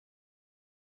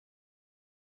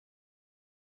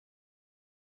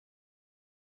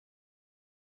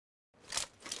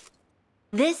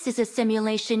This is a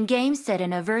simulation game set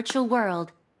in a virtual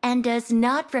world and does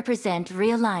not represent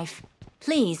real life.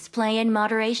 Please play in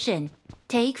moderation,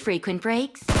 take frequent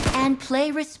breaks, and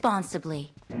play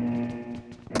responsibly.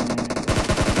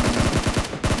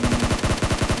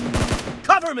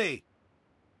 Cover me!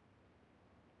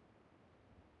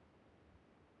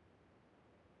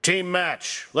 Team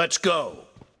match, let's go.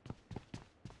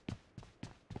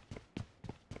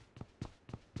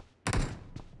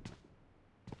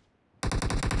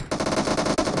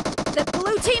 The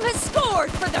blue team has scored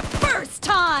for the first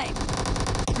time!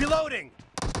 Reloading!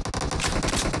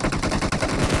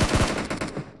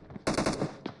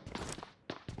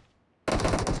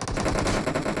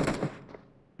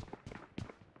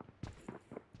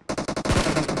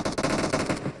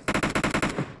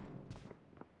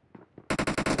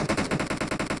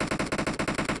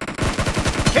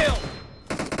 Kill!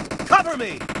 Cover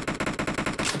me!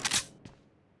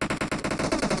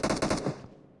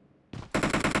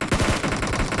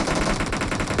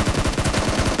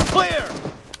 Clear!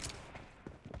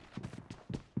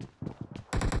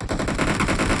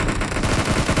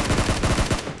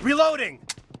 Reloading!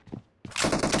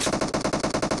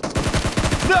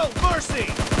 No mercy!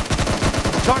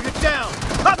 Target down!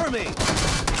 Cover me!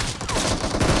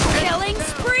 Killing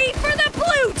spree for the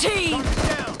blue team! Target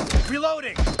down!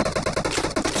 Reloading!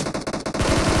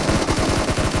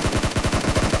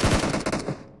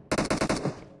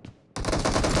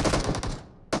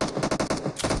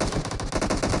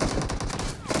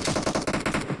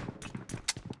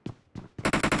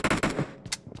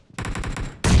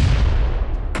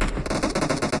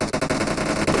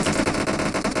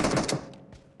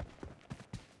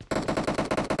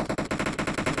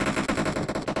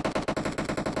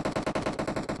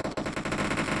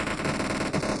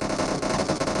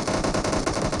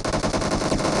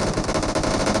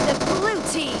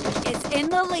 In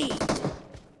the lead.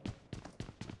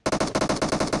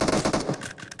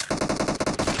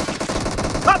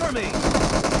 Cover me!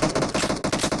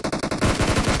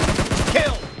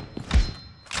 Kill!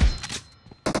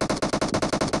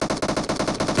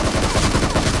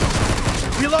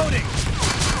 Reloading!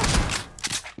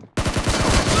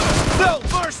 No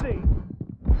mercy!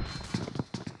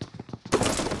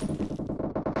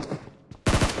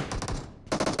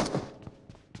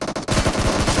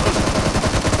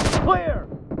 Clear!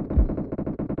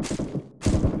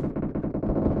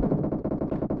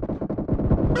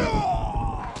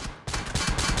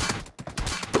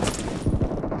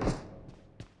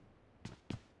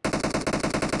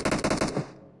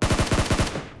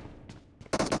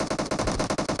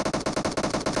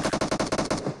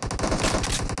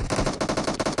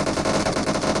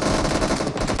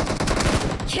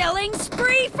 Killing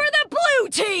spree for the blue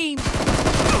team!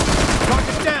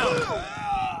 Target down!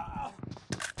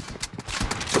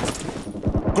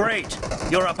 Great!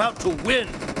 You're about to win!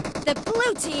 The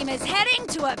blue team is heading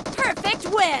to a perfect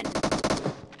win!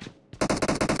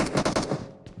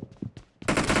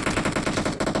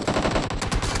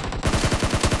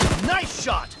 Nice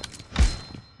shot!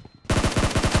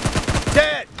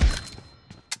 Dead!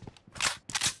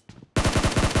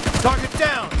 Target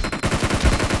down!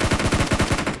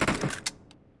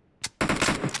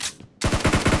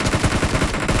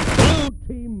 Blue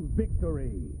team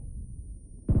victory!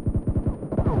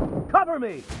 Cover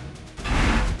me!